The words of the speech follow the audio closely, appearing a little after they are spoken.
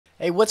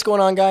Hey, what's going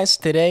on, guys?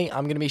 Today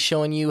I'm going to be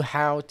showing you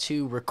how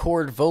to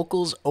record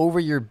vocals over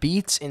your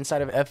beats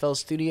inside of FL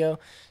Studio.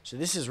 So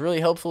this is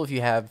really helpful if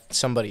you have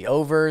somebody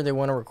over, they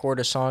want to record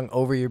a song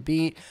over your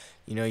beat.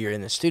 You know, you're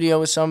in the studio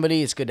with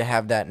somebody, it's good to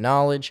have that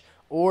knowledge.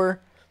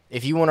 Or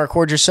if you want to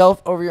record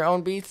yourself over your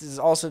own beats, this is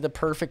also the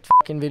perfect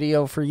fucking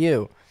video for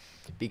you.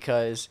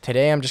 Because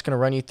today I'm just going to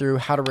run you through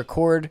how to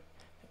record,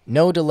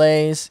 no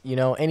delays, you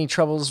know, any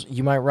troubles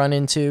you might run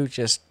into,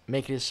 just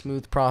make it a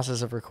smooth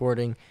process of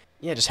recording.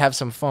 Yeah, just have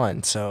some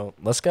fun. So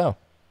let's go.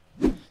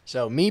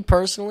 So me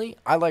personally,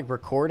 I like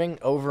recording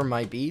over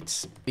my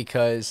beats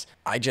because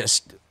I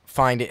just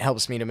find it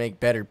helps me to make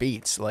better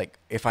beats. Like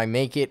if I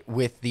make it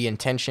with the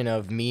intention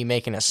of me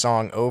making a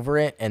song over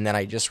it and then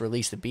I just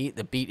release the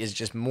beat is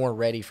just more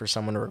ready for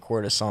someone to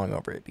record a song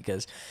over it.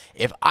 Because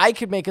if I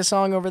could make a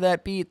song over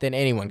that beat, then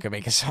anyone could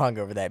make a song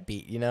over that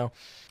beat, you know?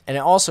 And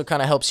it also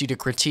kind of helps you to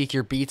critique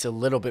your beats a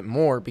little bit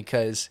more,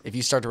 because if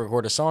you start to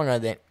record a song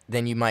on it,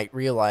 then you might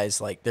realize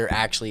like there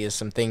actually is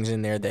some things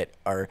in there that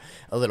are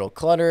a little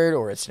cluttered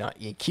or it's not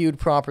EQ'd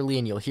properly,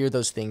 and you'll hear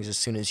those things as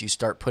soon as you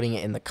start putting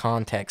it in the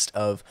context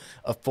of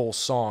a full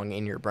song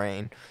in your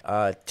brain.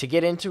 To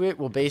get into it,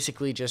 we'll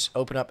basically just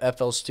open up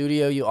FL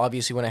Studio. You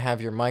obviously want to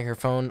have your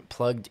microphone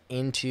plugged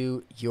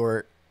into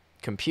your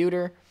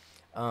computer.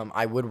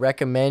 I would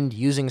recommend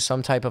using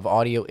some type of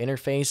audio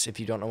interface. If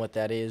you don't know what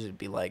that is, it'd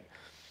be like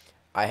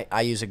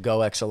I use a Go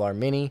XLR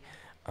Mini,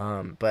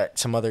 but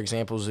some other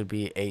examples would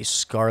be a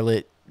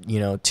Scarlett,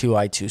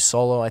 2i2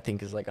 Solo, I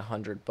think is like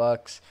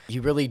 $100.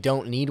 You really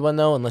don't need one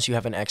though, unless you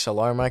have an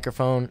XLR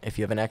microphone. If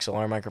you have an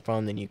XLR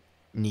microphone, then you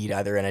need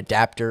either an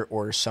adapter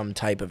or some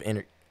type of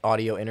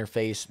audio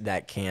interface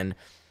that you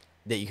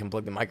can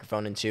plug the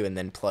microphone into and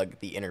then plug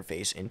the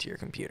interface into your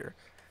computer.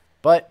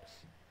 But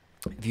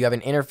if you have an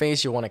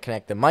interface, you'll want to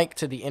connect the mic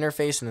to the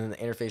interface and then the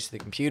interface to the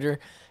computer.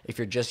 If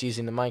you're just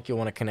using the mic, you'll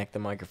want to connect the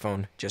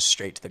microphone just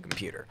straight to the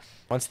computer.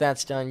 Once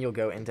that's done, you'll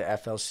go into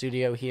FL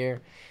Studio here,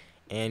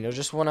 and you'll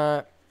just want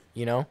to,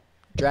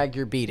 drag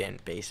your beat in,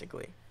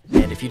 basically.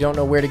 And if you don't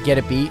know where to get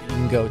a beat, you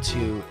can go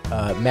to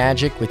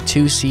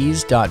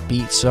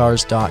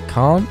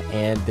magic.beatstars.com,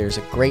 and there's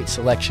a great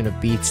selection of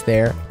beats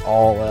there,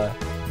 all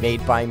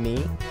made by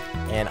me.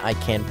 And I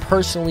can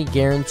personally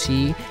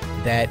guarantee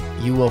that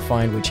you will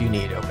find what you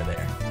need over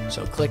there.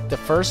 So click the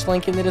first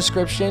link in the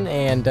description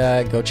and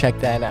go check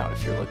that out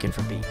if you're looking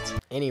for beats.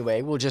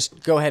 Anyway, we'll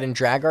just go ahead and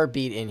drag our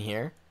beat in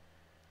here.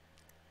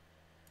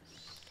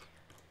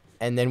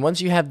 And then once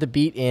you have the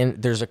beat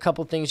in, there's a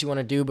couple things you want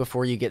to do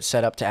before you get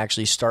set up to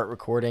actually start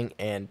recording.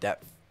 And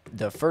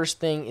the first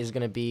thing is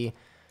going to be,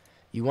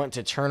 you want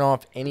to turn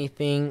off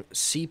anything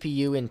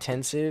CPU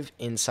intensive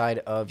inside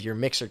of your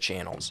mixer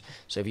channels.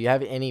 So if you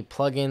have any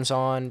plugins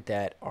on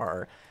that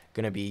are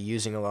going to be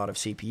using a lot of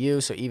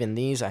CPU, so even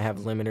these, I have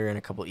limiter and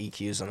a couple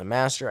EQs on the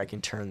master, I can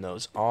turn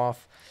those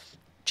off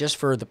just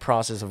for the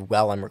process of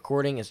while I'm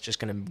recording. It's just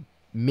going to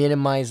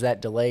minimize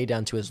that delay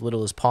down to as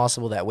little as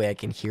possible. That way I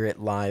can hear it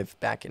live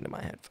back into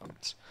my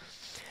headphones.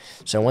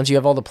 So once you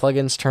have all the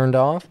plugins turned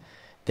off,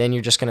 then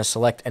you're just going to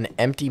select an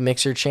empty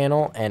mixer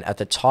channel, and at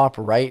the top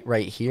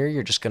right here,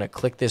 you're just going to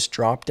click this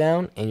drop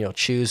down and you'll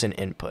choose an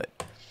input.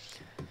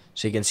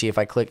 So you can see if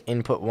I click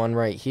input 1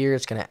 right here,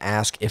 it's going to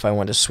ask if I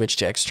want to switch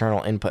to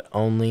external input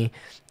only,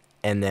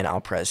 and then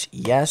I'll press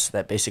yes.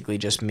 That basically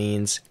just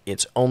means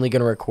it's only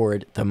going to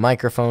record the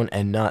microphone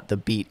and not the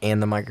beat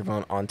and the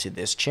microphone onto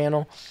this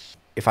channel.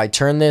 If I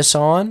turn this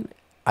on,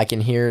 I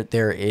can hear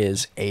there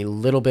is a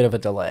little bit of a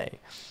delay.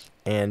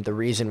 And the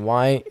reason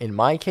why, in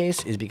my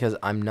case, is because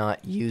I'm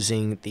not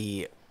using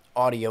the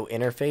audio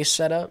interface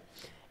setup.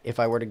 If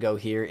I were to go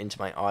here into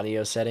my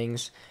audio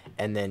settings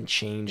and then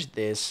change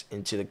this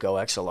into the Go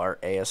XLR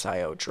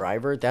ASIO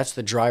driver, that's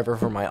the driver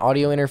for my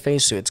audio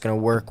interface, so it's going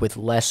to work with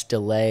less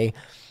delay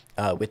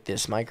with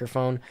this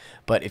microphone.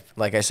 But if,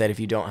 like I said, if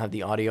you don't have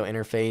the audio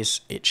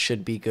interface, it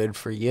should be good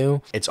for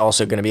you. It's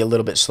also going to be a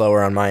little bit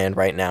slower on my end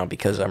right now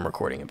because I'm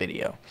recording a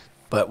video.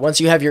 But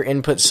once you have your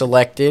input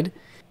selected,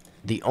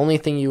 the only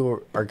thing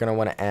you are going to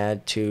want to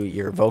add to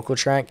your vocal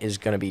track is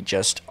going to be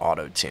just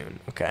auto-tune,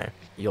 okay?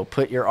 You'll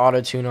put your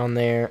auto-tune on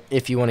there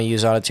if you want to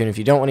use auto-tune. If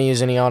you don't want to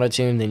use any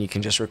auto-tune, then you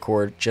can just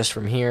record just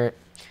from here.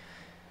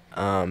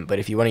 But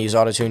if you want to use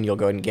auto-tune, you'll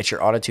go ahead and get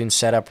your auto-tune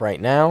set up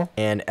right now.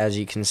 And as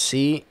you can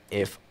see,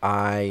 if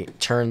I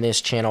turn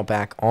this channel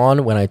back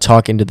on, when I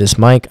talk into this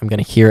mic, I'm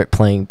going to hear it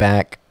playing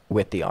back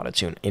with the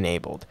auto-tune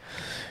enabled.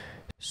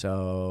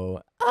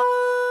 So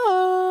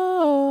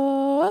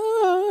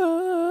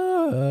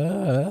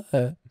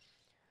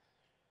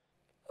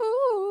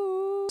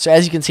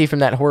as you can see from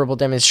that horrible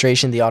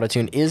demonstration, the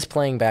auto-tune is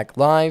playing back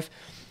live.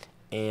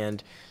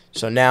 And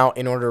so now,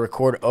 in order to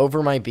record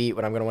over my beat,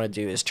 what I'm going to want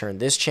to do is turn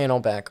this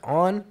channel back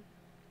on.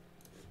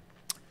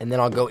 And then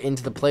I'll go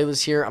into the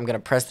playlist here. I'm going to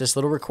press this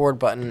little record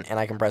button, and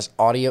I can press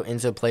audio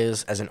into the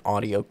playlist as an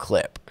audio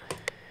clip.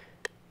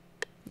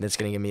 That's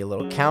going to give me a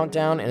little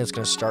countdown, and it's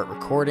going to start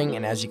recording.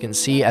 And as you can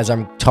see, as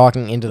I'm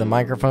talking into the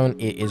microphone,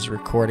 it is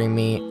recording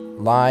me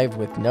live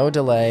with no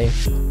delay.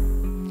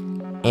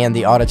 And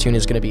the auto-tune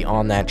is going to be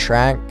on that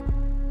track.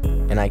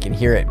 and I can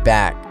hear it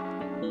back.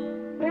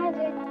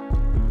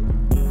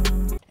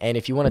 And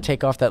if you want to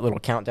take off that little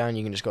countdown,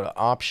 you can just go to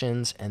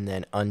options and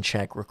then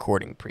uncheck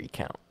recording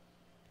pre-count.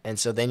 And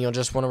so then you'll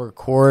just want to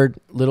record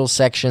little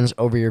sections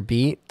over your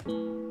beat.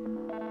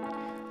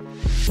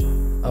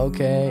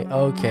 Okay.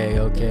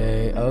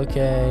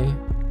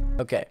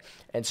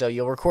 And so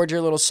you'll record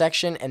your little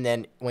section, and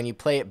then when you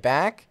play it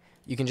back,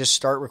 you can just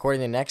start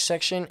recording the next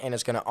section, and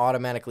it's going to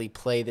automatically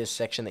play this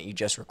section that you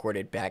just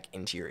recorded back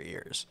into your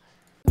ears.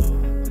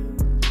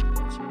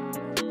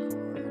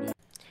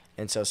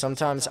 And so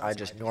sometimes I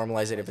just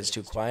normalize it if it's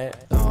too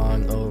quiet.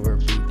 Song over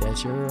beat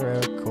that you're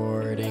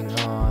recording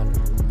on.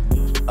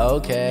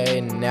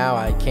 Okay, now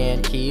I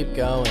can keep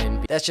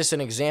going. That's just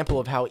an example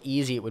of how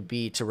easy it would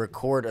be to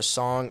record a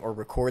song or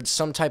record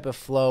some type of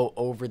flow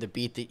over the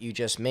beat that you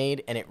just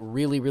made, and it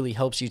really, really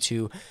helps you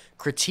to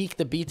critique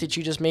the beat that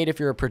you just made if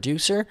you're a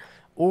producer,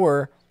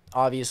 or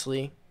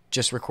obviously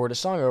just record a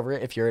song over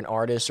it if you're an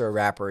artist or a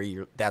rapper,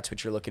 that's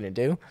what you're looking to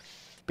do.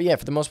 But yeah,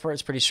 for the most part,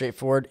 it's pretty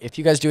straightforward. If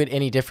you guys do it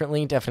any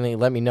differently, definitely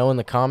let me know in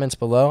the comments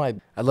below.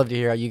 I'd love to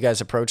hear how you guys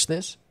approach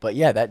this. But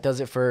yeah, that does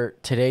it for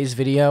today's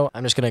video.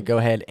 I'm just going to go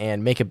ahead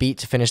and make a beat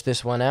to finish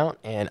this one out.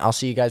 And I'll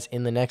see you guys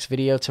in the next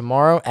video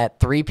tomorrow at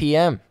 3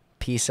 p.m.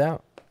 Peace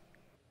out.